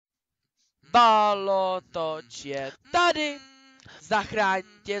Valotoč je tady, zachráň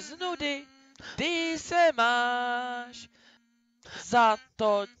tě z nudy, ty se máš.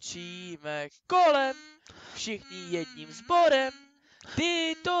 Zatočíme kolem, všichni jedním sborem,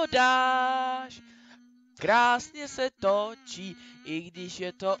 ty to dáš. Krásně se točí, i když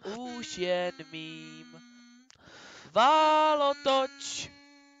je to už jen mím. Valotoč.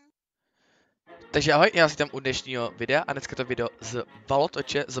 Takže ahoj, já jsem tam u dnešního videa a dneska to video z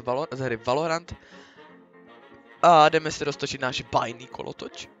Valotoče, z hry Valorant. A jdeme si roztočit náš bajný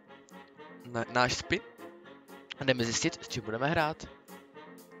kolotoč. Náš spin. A jdeme zjistit, s čím budeme hrát.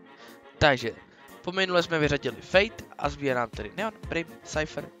 Takže, po minule jsme vyřadili Fate a zbývá nám tedy Neon, Prim,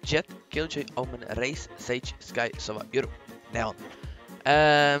 Cypher, Jet, Killjoy, Omen, Raze, Sage, Sky, Sova, Juru, Neon.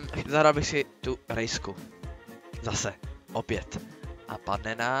 Zahrál bych si tu Razeku. Zase, opět. A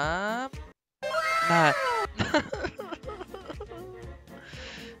padne nám... Ne.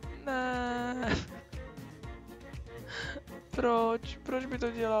 Ne. Proč? Proč by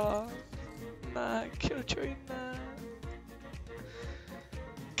to dělala? Ne, Killjoy ne.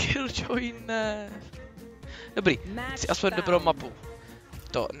 Killjoy ne. Dobrý, chci aspoň dobrou mapu.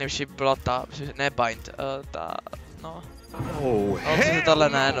 To, nevím, byla ta, ne Bind, ta, no. Ale co se tahle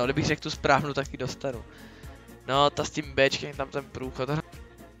ne, no, kdybych řekl tu správnou, tak ji dostanu. No, ta s tím Bčkem, tam ten průchod.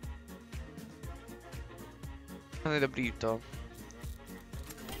 Je dobrý to.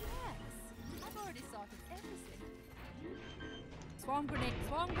 Swarm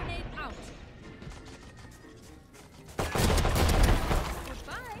grenade out.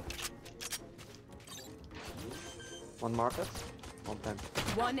 Goodbye. One market, one pen.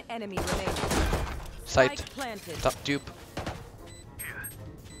 One enemy remaining. Sight. Top tube.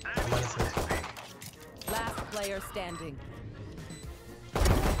 Last player standing.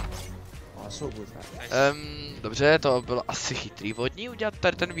 So good. Dobře, to bylo asi chytrý vodní udělat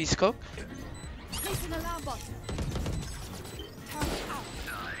tady ten výskok.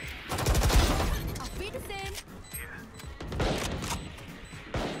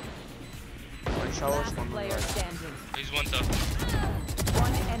 Last player standing. He's one top.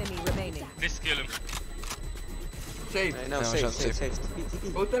 One enemy remaining. This kill him. Safe. No, safe.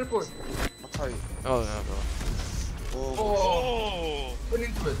 Go teleport. Sorry. Oh, no, bro. Oh! Run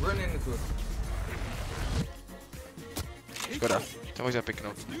into it. Škoda, to můžeme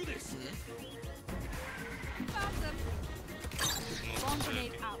piknout.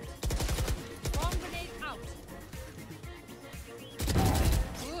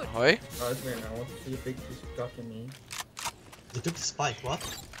 Ahoj. Alright, man, I want to see a big piece of cock in me. They took the spike, what?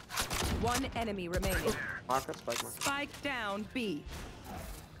 One enemy remaining. Market, spike market. Spike down B.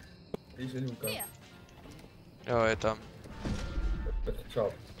 He's in hookah. Jo, je tam. But it's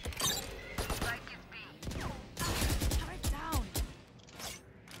up.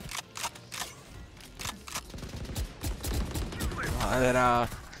 Nádhera.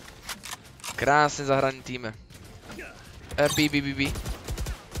 Krásně zahraný týme. B.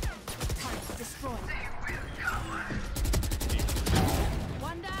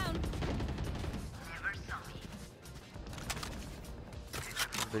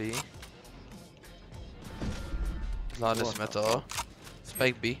 Dobrý. Zvládli jsme to.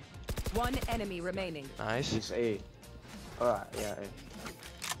 Spike B. One enemy remaining. Nice. He's A. Alright, yeah, A.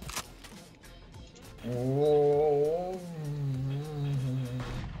 Oh.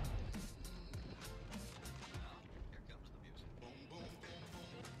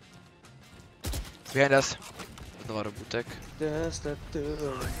 Behind us. Znova robutek.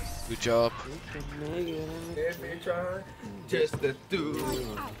 Good job. Give me a try. Just a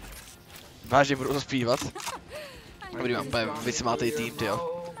two. Vážně budu to zpívat. Dobrý, mám úplně vysmátej tým,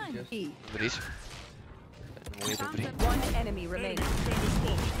 tyjo. Dobrý. Můj dobrý. One enemy remaining.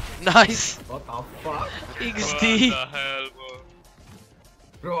 Nice! What the fuck? XD! What the hell, bro?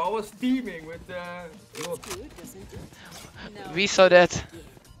 Bro, I was teaming with look. We saw that.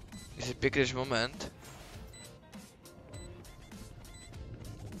 Is a pěkný moment.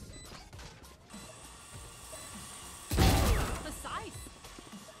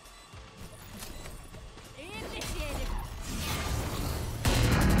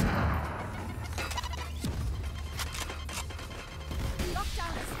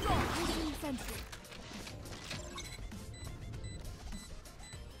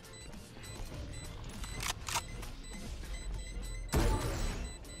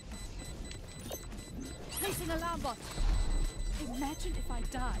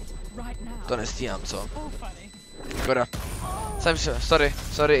 To nestíhám, co? Škoda.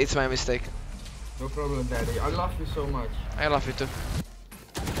 Sorry, it's my mistake. No problem, daddy. I love you so much. I love you too.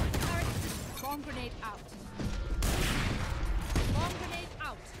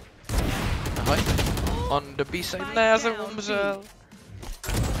 Ahoj. On the B side. Ne, já jsem umřel.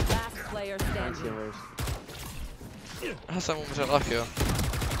 Last player standing. Já jsem umřel, ach jo.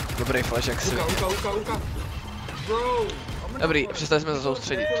 Dobrý flash, jak si. Uka. Bro. Dobrý, přestali jsme se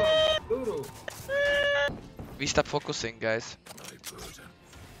soustředit. Budu. We stop focusing, guys.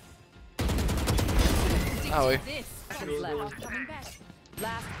 Ahoj. Seconds left.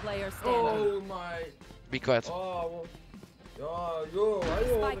 Last player standing. Oh my. Be quiet. Oh. Yo, why you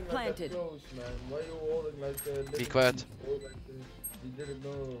holding like planted. that close, man? Why you holding like that? Be quiet. You didn't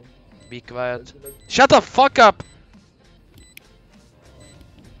know. Be quiet. Shut the fuck up!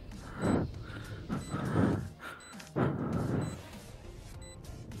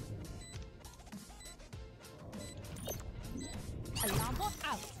 Alarm bot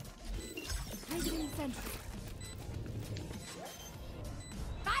out. Placing sentry.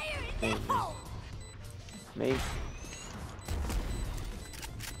 Fire in the hole. Me.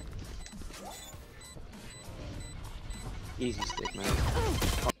 Easy stick, man.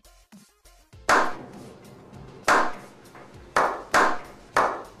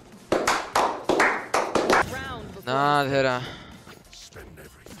 Nádhera.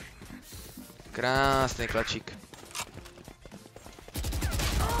 Krásný klačík.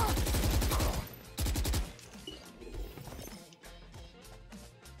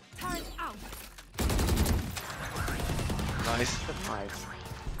 Nice. Nice.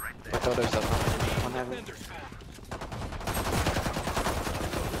 Pojď to odevzdat. One heaven.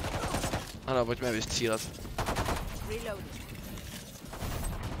 Ano, pojďme vystřílet. Reload.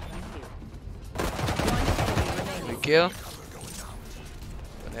 Good kill.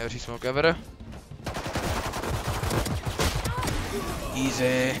 Nejhorší smoke ever.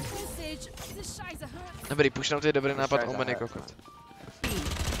 Easy. Dobrý, pushnout je dobrý nápad, Omen je kokot.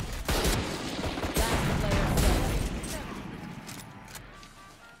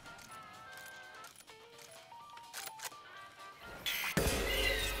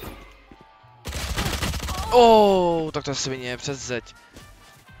 Tak to svině přes zeď.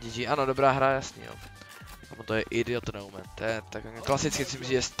 GG, ano, dobrá hra, jasný, jo. A to je idiot moment, to je tak klasicky, si myslím,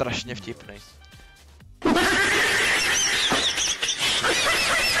 že je strašně vtipný.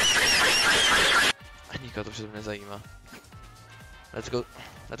 A nikoho to předtím nezajímá. Let's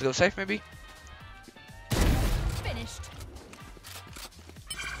go safe maybe? Finished.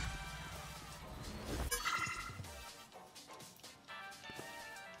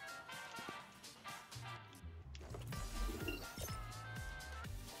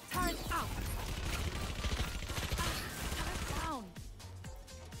 Turn out. Down.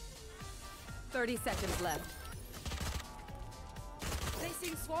 30 seconds left.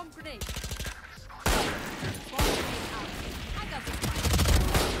 Placing swarm grenade. Swarm grenade out. I got this.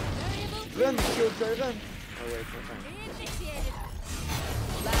 Variable Run, Killjoy, run. Oh wait, no time. initiated.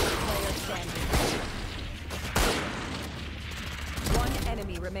 Last player standing. One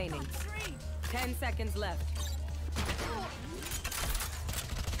enemy remaining. 10 seconds left.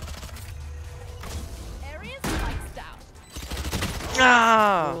 Area's lights down.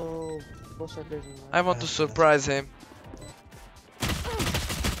 Ah! Oh, what's that doing? I want to surprise him.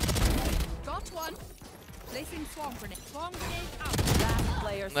 Got one. Placing swarm grenade. Swarm grenade out. Last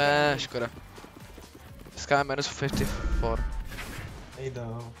player Ne, standing. škoda. Sky minus 54. Hey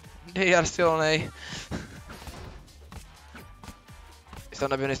though. They are still on A. Jestli tam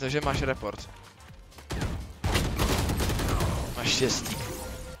naběhneš nožem, máš report. Máš štěstí.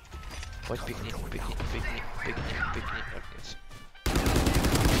 Pojď pikni. Okay.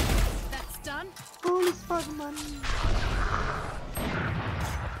 That's done. Holy fuck, man.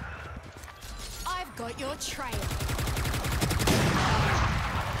 I've got your trail.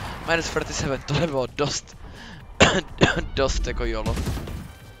 Minus 47, tohle bylo dost. dost jako YOLO.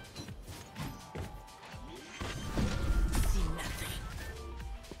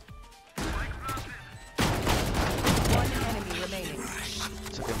 One enemy remaining.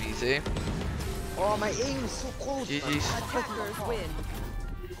 Celkem easy. Oh, my aim is so cold. GG's. Attackers win.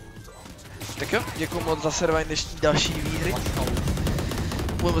 Tak jo, děkuji moc za sledování dnešní další výhry.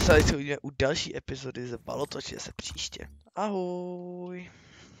 Budeme se uvidíme u další epizody z Valotoče se příště. Ahoj.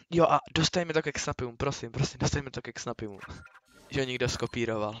 Jo a dostajme to ke Xnapymu, prosím, dostajme to ke Xnapymu. Že ho někdo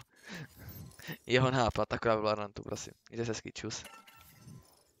skopíroval. Jeho nápad, taková Valorantu, prosím. Jde se hezky, čus.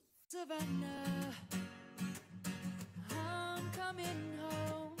 Savannah, I'm coming